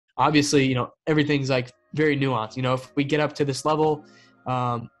obviously, everything's like very nuanced. If we get up to this level,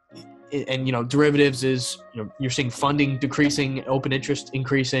 and derivatives is, you're seeing funding decreasing, open interest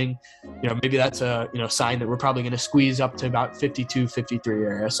increasing, maybe that's a, sign that we're probably going to squeeze up to about 52, 53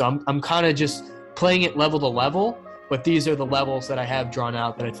 area. So I'm kind of just playing it level to level, but these are the levels that I have drawn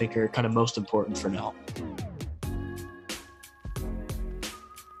out that I think are kind of most important for now.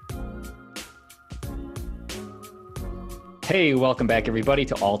 Hey, welcome back everybody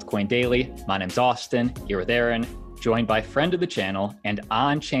to Altcoin Daily. My name's Austin, here with Aaron, joined by friend of the channel and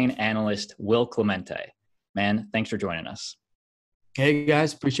on-chain analyst, Will Clemente. Man, thanks for joining us. Hey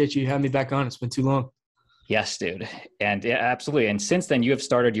guys, appreciate you having me back on. It's been too long. Yes, dude. And yeah, absolutely. And since then, you have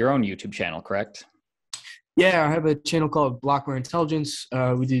started your own YouTube channel, correct? Yeah, I have a channel called Blockware Intelligence.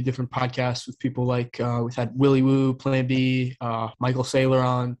 We do different podcasts with people like, we've had Willy Woo, Plan B, Michael Saylor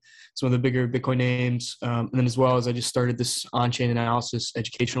on, some of the bigger Bitcoin names. And then as well as I just started this on-chain analysis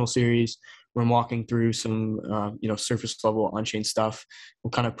educational series where I'm walking through some, surface level on-chain stuff.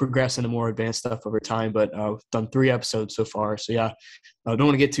 We'll kind of progress into more advanced stuff over time, but we've done 3 episodes so far. So yeah, I don't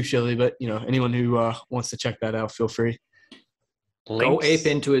want to get too shilly, but anyone who wants to check that out, feel free. Go ape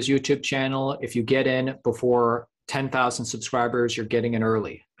into his YouTube channel. If you get in before 10,000 subscribers, you're getting in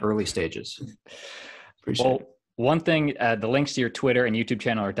early stages. Appreciate it. One thing, the links to your Twitter and YouTube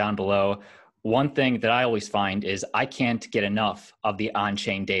channel are down below. One thing that I always find is I can't get enough of the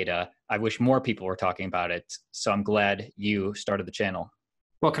on-chain data. I wish more people were talking about it. So I'm glad you started the channel.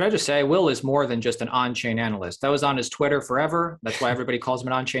 Well, can I just say, Will is more than just an on-chain analyst. That was on his Twitter forever. That's why everybody calls him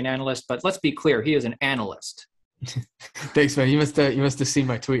an on-chain analyst. But let's be clear, he is an analyst. Thanks, man. You must have seen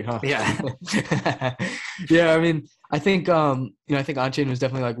my tweet, huh? Yeah. Yeah. I mean, I think I think on-chain was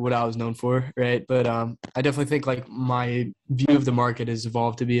definitely like what I was known for, right? But I definitely think like my view of the market has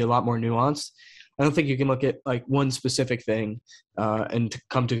evolved to be a lot more nuanced. I don't think you can look at like one specific thing and to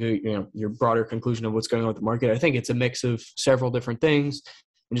come to your broader conclusion of what's going on with the market. I think it's a mix of several different things.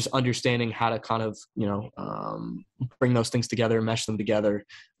 And just understanding how to kind of, bring those things together, mesh them together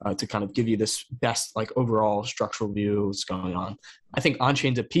to kind of give you this best like overall structural view of what's going on. I think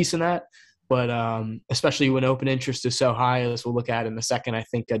on-chain's a piece in that, but especially when open interest is so high, as we'll look at in a second, I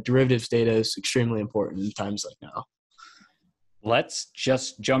think derivatives data is extremely important in times like now. Let's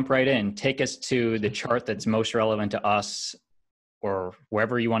just jump right in. Take us to the chart that's most relevant to us or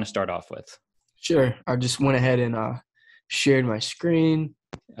wherever you want to start off with. Sure. I just went ahead and shared my screen.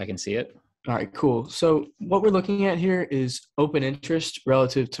 I can see it. All right, cool. So what we're looking at here is open interest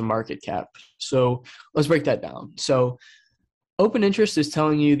relative to market cap. So let's break that down. So open interest is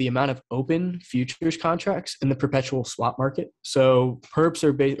telling you the amount of open futures contracts in the perpetual swap market. So perps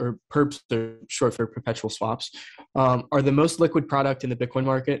are short for perpetual swaps, are the most liquid product in the Bitcoin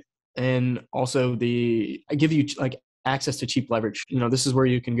market. And also I give you like access to cheap leverage. This is where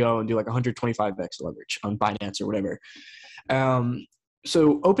you can go and do like 125x leverage on Binance or whatever.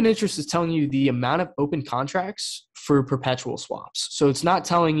 So open interest is telling you the amount of open contracts for perpetual swaps. So it's not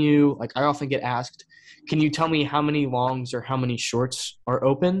telling you, like I often get asked, can you tell me how many longs or how many shorts are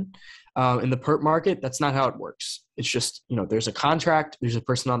open in the perp market? That's not how it works. It's just, there's a contract, there's a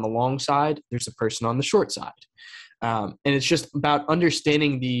person on the long side, there's a person on the short side. And it's just about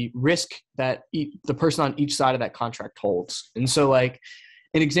understanding the risk that the person on each side of that contract holds. And so like,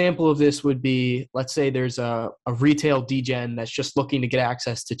 an example of this would be, let's say there's a retail degen that's just looking to get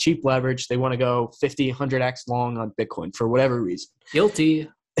access to cheap leverage. They want to go 50, 100x long on Bitcoin for whatever reason. Guilty.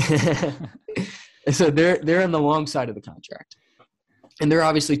 And so they're on the long side of the contract. And they're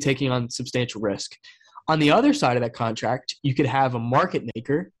obviously taking on substantial risk. On the other side of that contract, you could have a market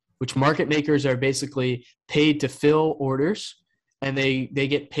maker, which market makers are basically paid to fill orders. And they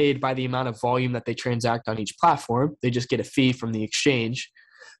get paid by the amount of volume that they transact on each platform. They just get a fee from the exchange.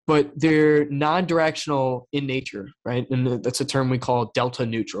 But they're non-directional in nature, right? And that's a term we call delta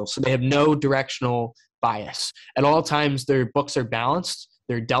neutral. So they have no directional bias. At all times, their books are balanced.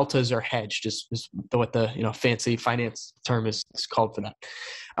 Their deltas are hedged, is what the fancy finance term is called for that.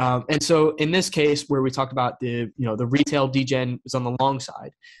 And so in this case, where we talk about the retail degen is on the long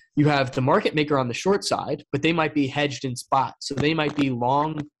side, you have the market maker on the short side, but they might be hedged in spot. So they might be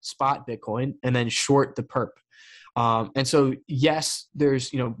long spot Bitcoin and then short the perp. And so, yes,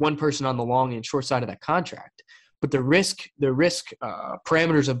 there's, one person on the long and short side of that contract, but the risk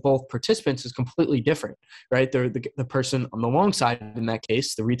parameters of both participants is completely different, right? The person on the long side, in that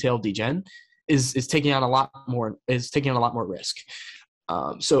case, the retail degen is taking on a lot more risk.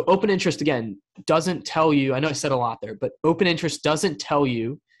 So open interest, again, doesn't tell you, I know I said a lot there, but open interest doesn't tell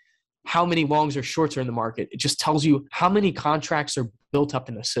you how many longs or shorts are in the market. It just tells you how many contracts are built up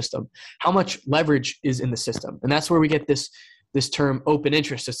in the system, how much leverage is in the system. And that's where we get this this term open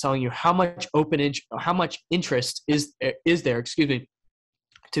interest. It's telling you how much interest is there, excuse me,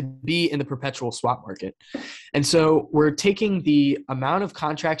 to be in the perpetual swap market. And so we're taking the amount of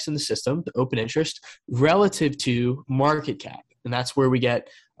contracts in the system, the open interest, relative to market cap. And that's where we get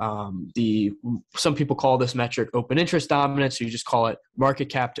some people call this metric open interest dominance. So you just call it market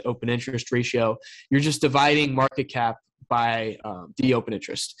cap to open interest ratio. You're just dividing market cap by the open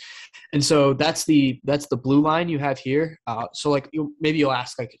interest. And so that's the blue line you have here. So like maybe you'll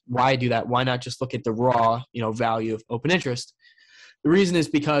ask, like, why do that? Why not just look at the raw, value of open interest? The reason is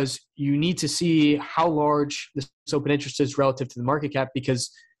because you need to see how large this open interest is relative to the market cap.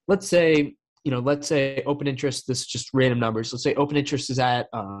 Because let's say open interest, this is just random numbers. Let's say open interest is at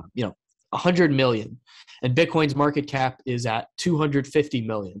 100 million and Bitcoin's market cap is at 250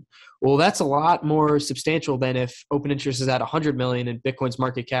 million. Well, that's a lot more substantial than if open interest is at 100 million and Bitcoin's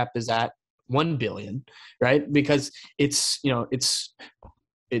market cap is at 1 billion, right? Because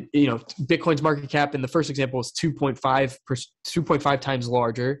Bitcoin's market cap in the first example is 2.5 times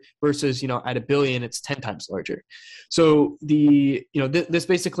larger versus, at $1 billion, it's 10 times larger. So this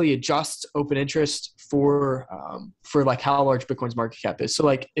basically adjusts open interest for like how large Bitcoin's market cap is. So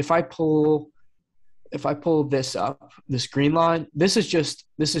like if I pull this up, this green line, this is just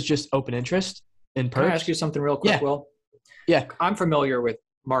open interest in perps. Can I ask you something real quick, Yeah. Will? Yeah. I'm familiar with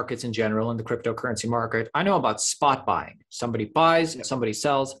markets in general and the cryptocurrency market. I know about spot buying. Somebody buys, somebody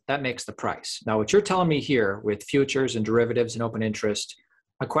sells, that makes the price. Now, what you're telling me here with futures and derivatives and open interest,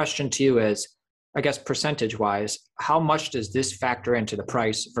 a question to you is, I guess percentage-wise, how much does this factor into the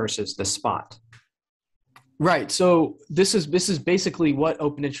price versus the spot? Right. So this is basically what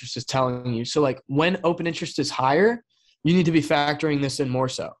open interest is telling you. So like when open interest is higher, you need to be factoring this in more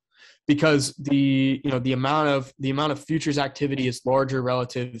so, because the amount of futures activity is larger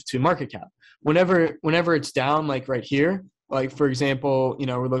relative to market cap. Whenever it's down, like right here, like for example,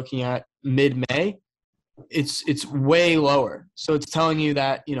 we're looking at mid-May, it's way lower. So it's telling you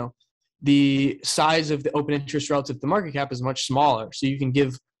that, the size of the open interest relative to the market cap is much smaller. So you can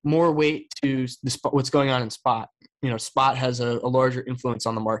give more weight to what's going on in spot. Spot has a larger influence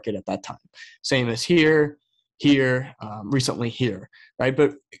on the market at that time. Same as here, recently here, right?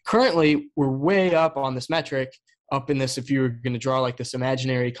 But currently we're way up on this metric, up in this, if you were going to draw like this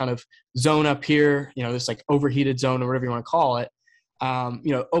imaginary kind of zone up here, this like overheated zone or whatever you want to call it.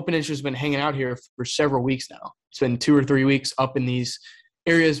 Open interest has been hanging out here for several weeks now. It's been 2 or 3 weeks up in these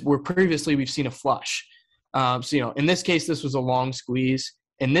areas where previously we've seen a flush. In this case, this was a long squeeze.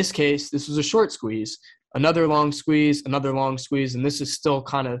 In this case, this was a short squeeze, another long squeeze, and this is still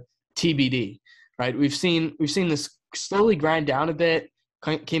kind of TBD, right? We've seen this slowly grind down a bit,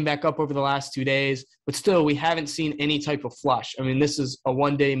 came back up over the last 2 days, but still we haven't seen any type of flush. I mean, this is a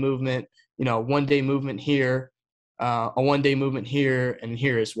 1-day movement, 1-day movement here, a 1-day movement here and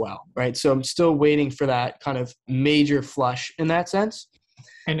here as well, right? So I'm still waiting for that kind of major flush in that sense.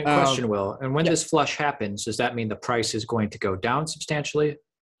 And a question, Will, and when this flush happens, does that mean the price is going to go down substantially?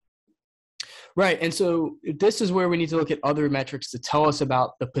 Right. And so this is where we need to look at other metrics to tell us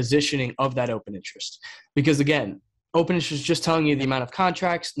about the positioning of that open interest. Because again, open interest is just telling you the amount of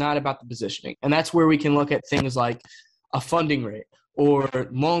contracts, not about the positioning. And that's where we can look at things like a funding rate or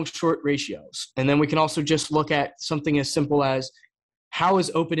long short ratios. And then we can also just look at something as simple as, how is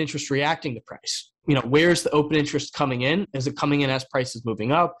open interest reacting to price? Where's the open interest coming in? Is it coming in as price is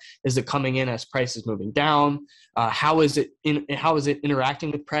moving up? Is it coming in as price is moving down? How is it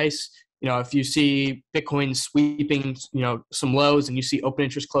interacting with price? If you see Bitcoin sweeping, some lows and you see open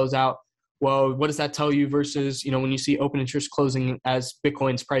interest close out, well, what does that tell you versus, when you see open interest closing as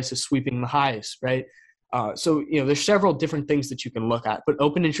Bitcoin's price is sweeping the highs, right? So there's several different things that you can look at, but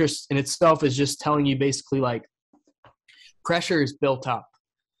open interest in itself is just telling you basically like pressure is built up,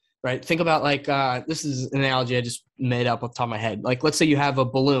 right? Think about like, this is an analogy I just made up off the top of my head. Like, let's say you have a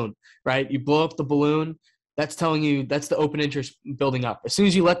balloon, right? You blow up the balloon. That's telling you that's the open interest building up. As soon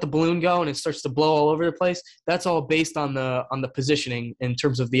as you let the balloon go and it starts to blow all over the place, that's all based on the positioning in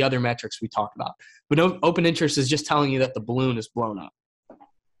terms of the other metrics we talked about. But open interest is just telling you that the balloon is blown up.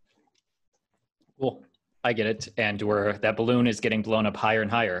 Cool. I get it. And where that balloon is getting blown up higher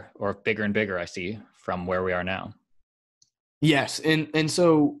and higher, or bigger and bigger, I see, from where we are now. Yes. And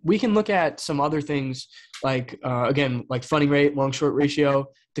so we can look at some other things like, again, like funding rate, long short ratio,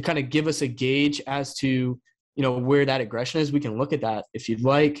 to kind of give us a gauge as to, where that aggression is. We can look at that if you'd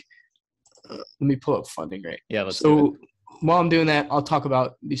like. Let me pull up funding rate. Yeah, let's do it. While I'm doing that, I'll talk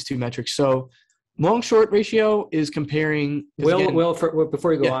about these two metrics. So long short ratio is comparing. Will,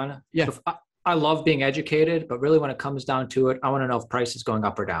 before you go on. Yeah. I love being educated, but really when it comes down to it, I want to know if price is going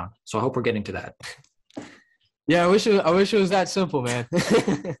up or down. So I hope we're getting to that. Yeah, I wish it was that simple, man. All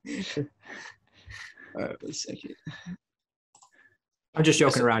right, wait a second. I'm just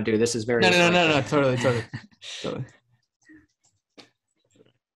joking around, dude. This is very No, totally.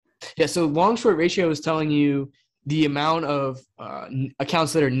 Yeah, so long short ratio is telling you the amount of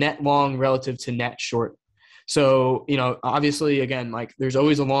accounts that are net long relative to net short. So, obviously, again, like there's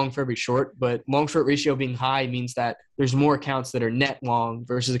always a long for every short, but long short ratio being high means that there's more accounts that are net long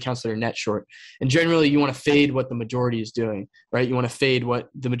versus accounts that are net short. And generally, you want to fade what the majority is doing, right? You want to fade what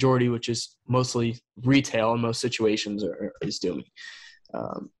the majority, which is mostly retail in most situations, is doing.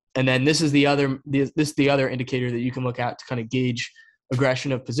 And then this is the other indicator that you can look at to kind of gauge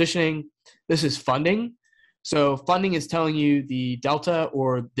aggression of positioning. This is funding. So funding is telling you the delta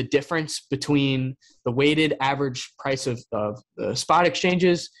or the difference between the weighted average price of the spot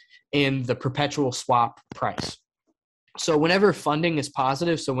exchanges and the perpetual swap price. So whenever funding is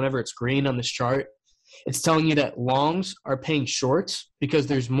positive, so whenever it's green on this chart, it's telling you that longs are paying shorts because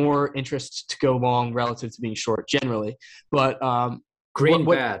there's more interest to go long relative to being short generally. But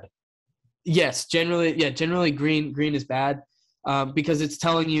bad. Yes, generally green is bad because it's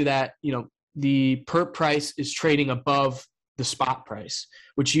telling you that, the perp price is trading above the spot price,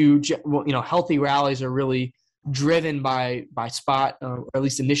 which healthy rallies are really driven by spot, or at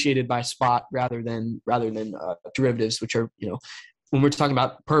least initiated by spot rather than derivatives, which are, when we're talking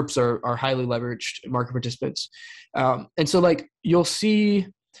about perps are highly leveraged market participants. And so like you'll see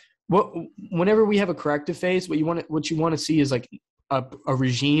whenever we have a corrective phase, what you want to see is like a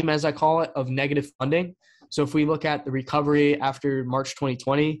regime, as I call it, of negative funding. So if we look at the recovery after March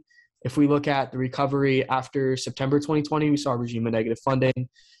 2020, if we look at the recovery after September 2020, we saw a regime of negative funding.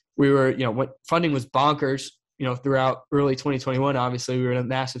 We were, when funding was bonkers, throughout early 2021, obviously we were in a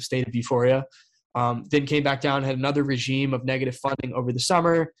massive state of euphoria. Then came back down, had another regime of negative funding over the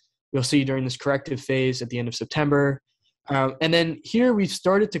summer. You'll see during this corrective phase at the end of September. And then here we've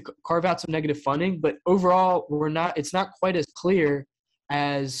started to carve out some negative funding, but overall it's not quite as clear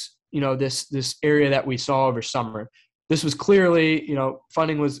as, this area that we saw over summer. This was clearly,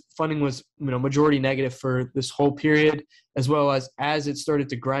 funding was majority negative for this whole period, as well as it started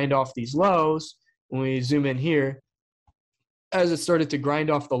to grind off these lows. When we zoom in here, as it started to grind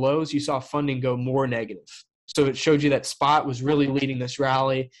off the lows, you saw funding go more negative. So it showed you that spot was really leading this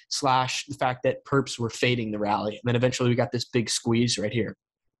rally / the fact that perps were fading the rally. And then eventually we got this big squeeze right here.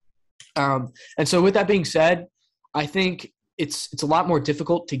 And so with that being said, I think it's a lot more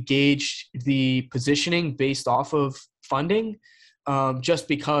difficult to gauge the positioning based off of funding, just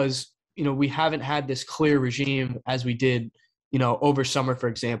because, we haven't had this clear regime as we did, over summer, for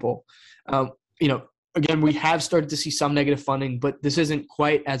example. Again, we have started to see some negative funding, but this isn't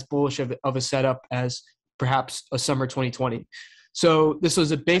quite as bullish of a setup as perhaps a summer 2020. So this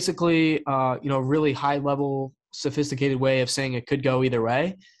was basically, really high level, sophisticated way of saying it could go either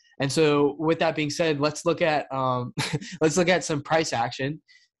way. And so with that being said, let's look at some price action,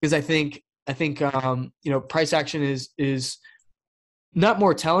 because I think price action is not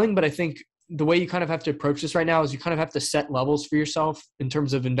more telling, but I think the way you kind of have to approach this right now is you kind of have to set levels for yourself in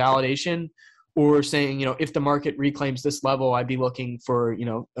terms of invalidation, or saying, if the market reclaims this level, I'd be looking for,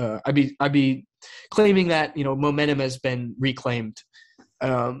 I'd be claiming that, momentum has been reclaimed,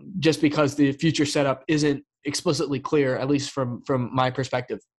 just because the future setup isn't explicitly clear, at least from my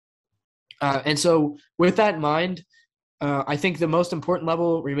perspective. And so with that in mind, I think the most important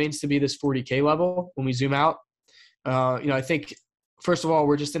level remains to be this 40K level when we zoom out. I think, first of all,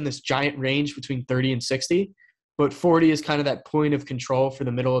 we're just in this giant range between 30 and 60, but 40 is kind of that point of control for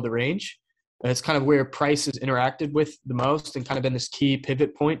the middle of the range. And it's kind of where price is interacted with the most, and kind of been this key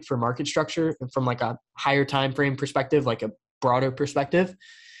pivot point for market structure, and from like a higher time frame perspective, like a broader perspective.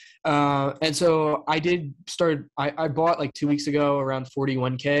 And so I bought like 2 weeks ago around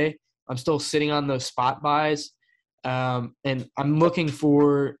 41K. I'm still sitting on those spot buys. And I'm looking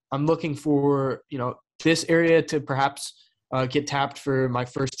for, this area to perhaps get tapped for my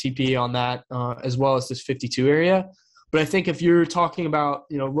first TP on that, as well as this 52 area. But I think if you're talking about,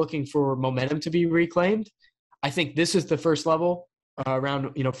 looking for momentum to be reclaimed, I think this is the first level,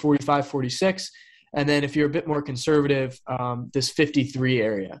 around, 45, 46. And then if you're a bit more conservative, this 53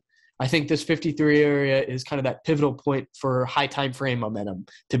 area. I think this 53 area is kind of that pivotal point for high time frame momentum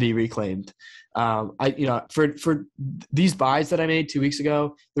to be reclaimed. For these buys that I made 2 weeks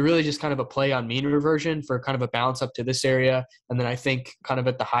ago, they're really just kind of a play on mean reversion for kind of a bounce up to this area. And then I think kind of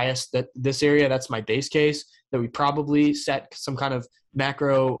at the highest, that this area, that's my base case, that we probably set some kind of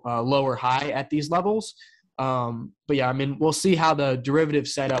macro lower high at these levels. But yeah, we'll see how the derivative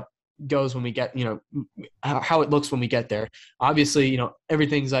setup goes when we get, how it looks when we get there. Obviously,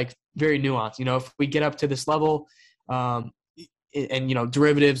 everything's like very nuanced. If we get up to this level, and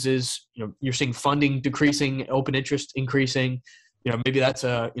derivatives is, you're seeing funding decreasing, open interest increasing, maybe that's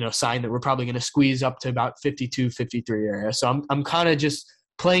a, sign that we're probably going to squeeze up to about 52, 53 area. So I'm kind of just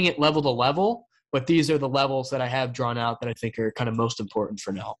playing it level to level, but these are the levels that I have drawn out that I think are kind of most important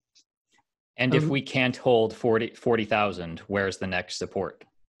for now. And if we can't hold 40,000, where's the next support?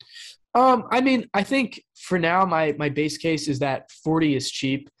 I think for now, my base case is that 40 is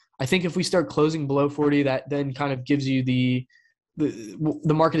cheap. I think if we start closing below 40, that then kind of gives you the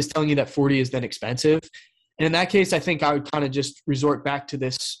market is telling you that 40 is then expensive. And in that case, I think I would kind of just resort back to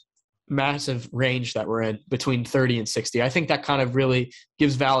this massive range that we're in between 30 and 60. I think that kind of really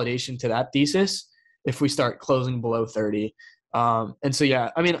gives validation to that thesis if we start closing below 30. And so, yeah,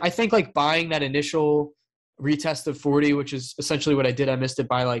 I think like buying that initial retest of 40, which is essentially what I did. I missed it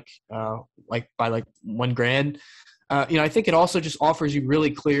by like $1,000. I think it also just offers you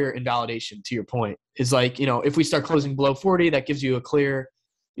really clear invalidation, to your point. Is like, if we start closing below 40, that gives you a clear,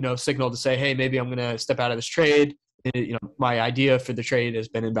 signal to say, hey, maybe I'm going to step out of this trade. My idea for the trade has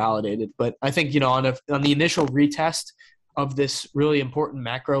been invalidated. But I think, on the initial retest of this really important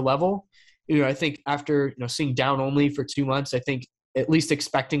macro level, I think after, seeing down only for 2 months, I think at least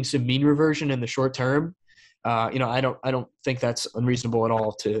expecting some mean reversion in the short term. I don't think that's unreasonable at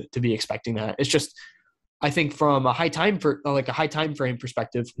all to be expecting that. It's just, I think from a high time frame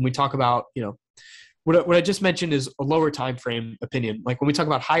perspective, when we talk about, what I just mentioned is a lower time frame opinion. Like when we talk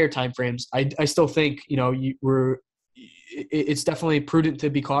about higher time frames, I still think, it's definitely prudent to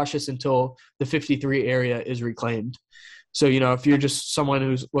be cautious until the 53 area is reclaimed. So, if you're just someone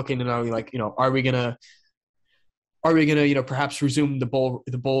who's looking to know, like, are we gonna, perhaps resume the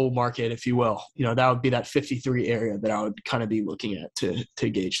bull market, if you will, that would be that 53 area that I would kind of be looking at to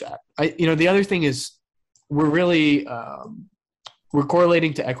gauge that. The other thing is we're really, we're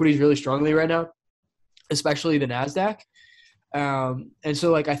correlating to equities really strongly right now, especially the NASDAQ. And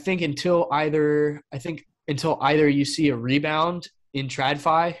so like, I think until either you see a rebound in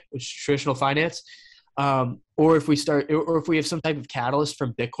TradFi, which is traditional finance, or if we have some type of catalyst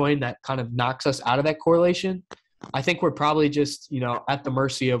from Bitcoin that kind of knocks us out of that correlation, I think we're probably just, at the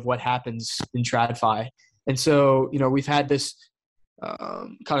mercy of what happens in TradFi. And so, we've had this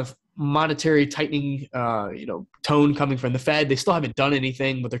kind of monetary tightening, tone coming from the Fed. They still haven't done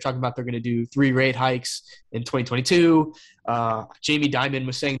anything, but they're talking about they're going to do 3 rate hikes in 2022. Jamie Dimon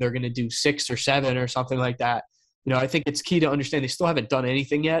was saying they're going to do 6 or 7 or something like that. I think it's key to understand they still haven't done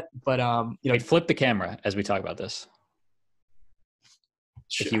anything yet, but Wait, flip the camera as we talk about this.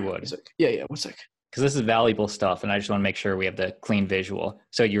 Sure. If you would. Yeah, 1 sec. Because this is valuable stuff, and I just want to make sure we have the clean visual.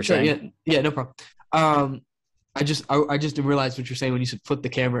 So you were Sure, saying? Yeah, no problem. I just didn't realize what you're saying when you said flip the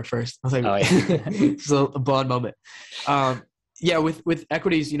camera first. I was like, it's a blonde moment. With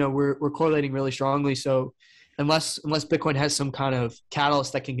equities, we're correlating really strongly. So unless Bitcoin has some kind of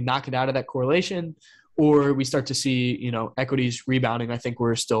catalyst that can knock it out of that correlation, or we start to see, equities rebounding, I think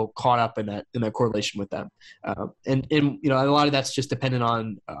we're still caught up in that correlation with them. And a lot of that's just dependent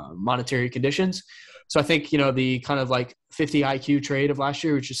on monetary conditions. So I think, the kind of like 50 IQ trade of last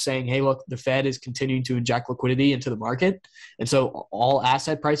year, which is saying, hey, look, the Fed is continuing to inject liquidity into the market. And so all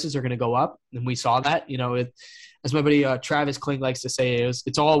asset prices are going to go up. And we saw that, as my buddy Travis Kling likes to say,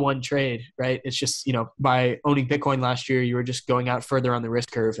 it's all one trade, right? It's just, by owning Bitcoin last year, you were just going out further on the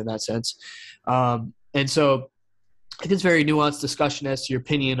risk curve in that sense. And so I think it's a very nuanced discussion as to your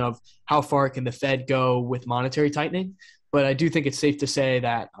opinion of how far can the Fed go with monetary tightening. But I do think it's safe to say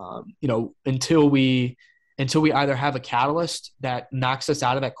that, until we either have a catalyst that knocks us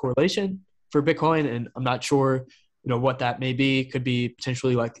out of that correlation for Bitcoin, and I'm not sure, what that may be, could be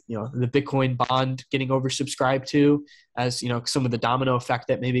potentially like, the Bitcoin bond getting oversubscribed to, as, some of the domino effect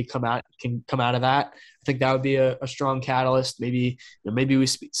that maybe can come out of that. I think that would be a strong catalyst. Maybe, maybe we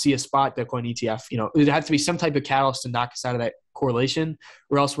see a spot Bitcoin ETF, it'd have to be some type of catalyst to knock us out of that correlation,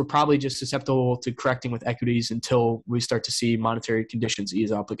 or else we're probably just susceptible to correcting with equities until we start to see monetary conditions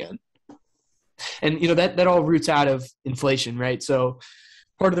ease up again. And, that all roots out of inflation, right? So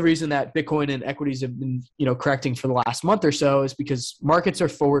part of the reason that Bitcoin and equities have been, correcting for the last month or so is because markets are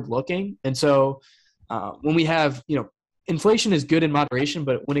forward looking. And so when we have, inflation is good in moderation,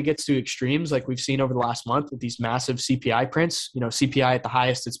 but when it gets to extremes, like we've seen over the last month with these massive CPI prints, CPI at the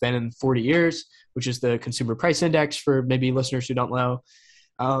highest it's been in 40 years, which is the consumer price index for maybe listeners who don't know,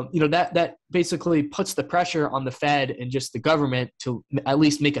 that basically puts the pressure on the Fed and just the government to at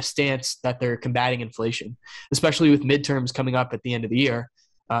least make a stance that they're combating inflation, especially with midterms coming up at the end of the year.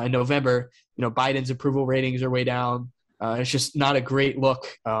 In November, Biden's approval ratings are way down. It's just not a great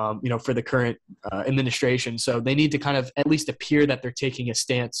look, for the current administration. So they need to kind of at least appear that they're taking a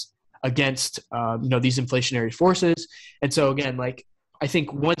stance against, these inflationary forces. And so again, like, I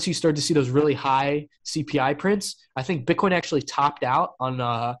think once you start to see those really high CPI prints, I think Bitcoin actually topped out on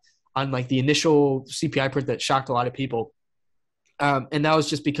like the initial CPI print that shocked a lot of people. And that was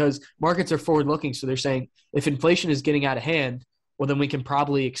just because markets are forward looking. So they're saying if inflation is getting out of hand, well, then we can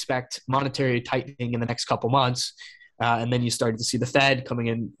probably expect monetary tightening in the next couple months. And then you started to see the Fed coming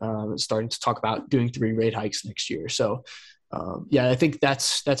in, starting to talk about doing 3 rate hikes next year. So I think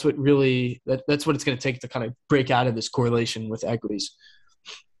that's what really, that's what it's going to take to kind of break out of this correlation with equities.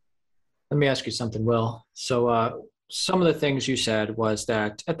 Let me ask you something, Will. So some of the things you said was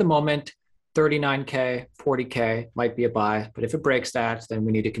that at the moment, 39K, 40K might be a buy, but if it breaks that, then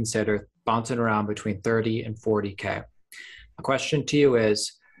we need to consider bouncing around between 30 and 40K. My question to you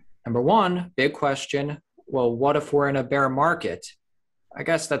is, number one, big question, well, what if we're in a bear market? I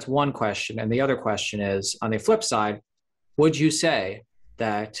guess that's one question. And the other question is, on the flip side, would you say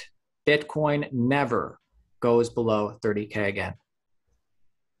that Bitcoin never goes below 30K again?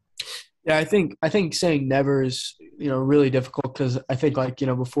 Yeah, I think saying never is, really difficult, because I think, like,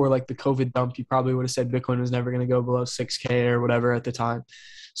 before like the COVID dump, you probably would have said Bitcoin was never going to go below 6K or whatever at the time.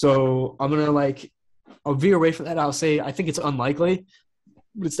 So I'm going to I'll veer away from that. I'll say I think it's unlikely,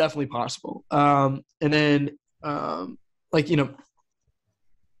 but it's definitely possible. And then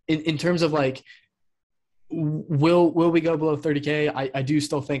in terms of like, will we go below 30K? I do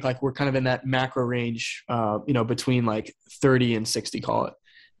still think like we're kind of in that macro range, between like 30 and 60, call it.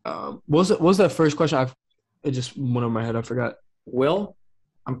 What was that first question? It just went over my head. I forgot. Will,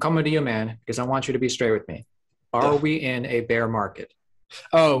 I'm coming to you, man, because I want you to be straight with me. Are we in a bear market?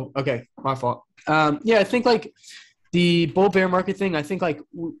 Oh, okay. My fault. I think like the bull bear market thing, I think like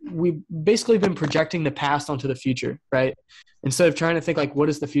we've basically been projecting the past onto the future, right? Instead of trying to think like, what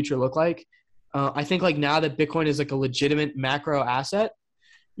does the future look like? I think like now that Bitcoin is like a legitimate macro asset,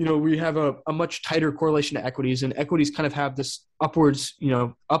 we have a much tighter correlation to equities, and equities kind of have this upwards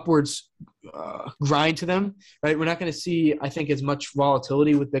grind to them, right? We're not going to see, I think, as much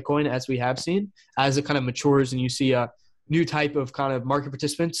volatility with Bitcoin as we have seen as it kind of matures and you see a new type of kind of market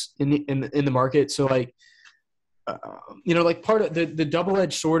participants in the market. So like, like part of the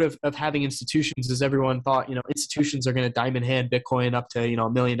double-edged sword of having institutions is everyone thought, institutions are going to diamond hand Bitcoin up to,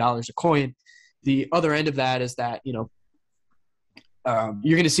 $1 million a coin. The other end of that is that, you're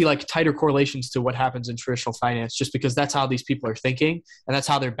going to see like tighter correlations to what happens in traditional finance, just because that's how these people are thinking, and that's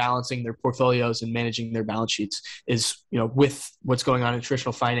how they're balancing their portfolios and managing their balance sheets is, with what's going on in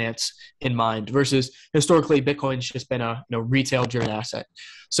traditional finance in mind, versus historically Bitcoin's just been a retail driven asset.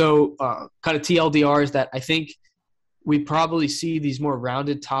 So kind of TLDR is that I think we probably see these more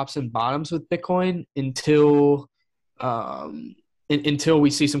rounded tops and bottoms with Bitcoin until we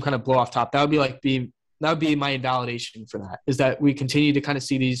see some kind of blow off top. That would be my invalidation for that, is that we continue to kind of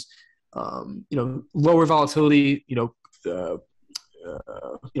see these, lower volatility,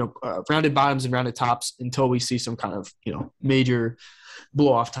 rounded bottoms and rounded tops until we see some kind of, major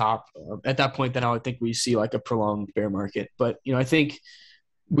blow off top. At that point, then I would think we see like a prolonged bear market. But, I think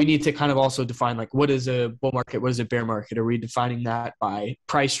we need to kind of also define like, what is a bull market? What is a bear market? Are we defining that by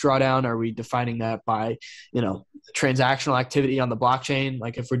price drawdown? Are we defining that by, transactional activity on the blockchain?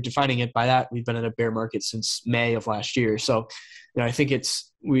 Like if we're defining it by that, we've been in a bear market since May of last year. So, I think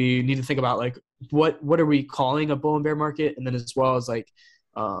we need to think about like, what are we calling a bull and bear market? And then as well as like,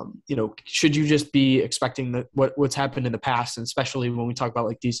 should you just be expecting what's happened in the past? And especially when we talk about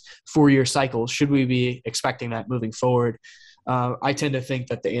like these 4-year cycles, should we be expecting that moving forward? I tend to think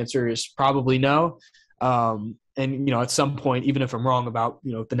that the answer is probably no. And, at some point, even if I'm wrong about,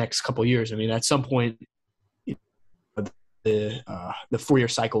 the next couple of years, at some point, the 4-year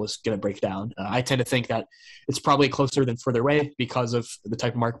cycle is going to break down. I tend to think that it's probably closer than further away because of the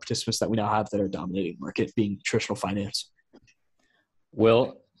type of market participants that we now have that are dominating the market, being traditional finance.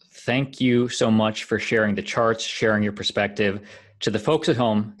 Will, thank you so much for sharing the charts, sharing your perspective. To the folks at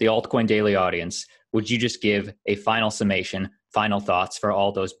home, the Altcoin Daily audience, would you just give a final summation, final thoughts for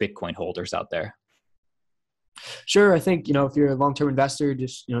all those Bitcoin holders out there? Sure. I think, if you're a long-term investor,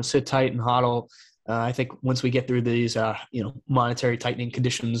 just, sit tight and hodl. I think once we get through these, monetary tightening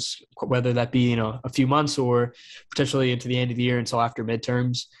conditions, whether that be, a few months or potentially into the end of the year until after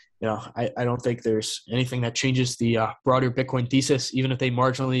midterms, I don't think there's anything that changes the broader Bitcoin thesis. Even if they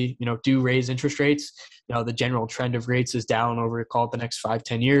marginally, do raise interest rates, the general trend of rates is down over, call it, the next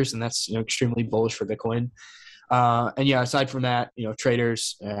 5-10 years. And that's, extremely bullish for Bitcoin. Aside from that,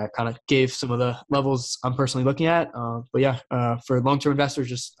 traders kind of gave some of the levels I'm personally looking at. For long-term investors,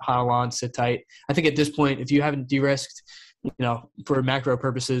 just hodl on, sit tight. I think at this point, if you haven't de-risked, for macro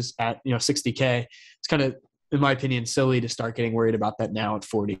purposes at, 60K, it's kind of in my opinion, silly to start getting worried about that now at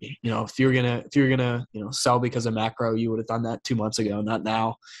 40. If you're gonna sell because of macro, you would have done that 2 months ago, not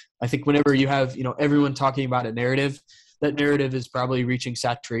now. I think whenever you have everyone talking about a narrative, that narrative is probably reaching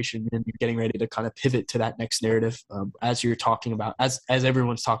saturation, and you're getting ready to kind of pivot to that next narrative as you're talking about, as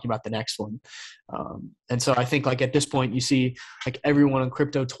everyone's talking about the next one. And so I think like at this point, you see like everyone on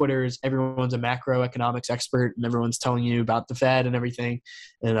crypto Twitter everyone's a macroeconomics expert, and everyone's telling you about the Fed and everything.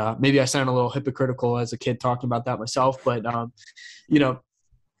 And maybe I sound a little hypocritical as a kid talking about that myself, but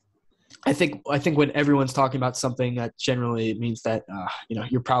I think when everyone's talking about something, that generally means that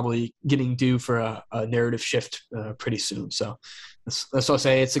you're probably getting due for a narrative shift pretty soon. So that's what I'll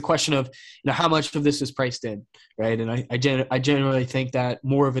say. It's a question of how much of this is priced in, right? And I generally think that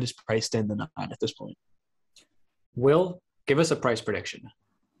more of it is priced in than not at this point. Will, give us a price prediction.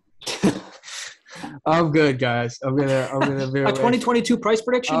 I'm good, guys. I'm gonna be a 2022 price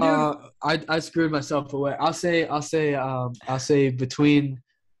prediction, dude. I screwed myself away. I'll say between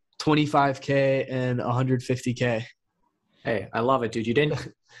 25K and 150K. Hey, I love it, dude. You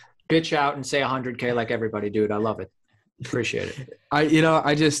didn't bitch out and say 100K like everybody, dude. I love it. Appreciate it. I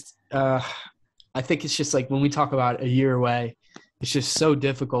think it's just like when we talk about a year away, it's just so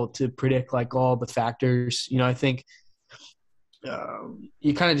difficult to predict like all the factors. I think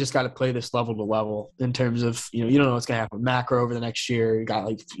you kind of just got to play this level to level in terms of, you don't know what's going to happen macro over the next year. You got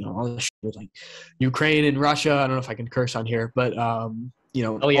like, all this shit with like Ukraine and Russia. I don't know if I can curse on here, but all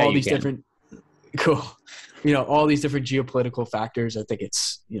these different, cool. All these different geopolitical factors. I think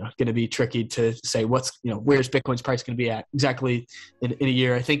it's, going to be tricky to say where's Bitcoin's price going to be at exactly in a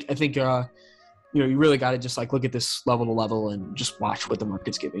year. I think you really got to just like look at this level to level and just watch what the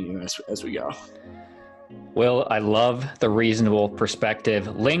market's giving you as we go. Will, I love the reasonable perspective.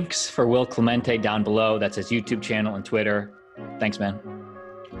 Links for Will Clemente down below. That's his YouTube channel and Twitter. Thanks, man.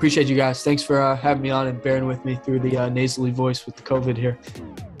 Appreciate you guys. Thanks for having me on and bearing with me through the nasally voice with the COVID here.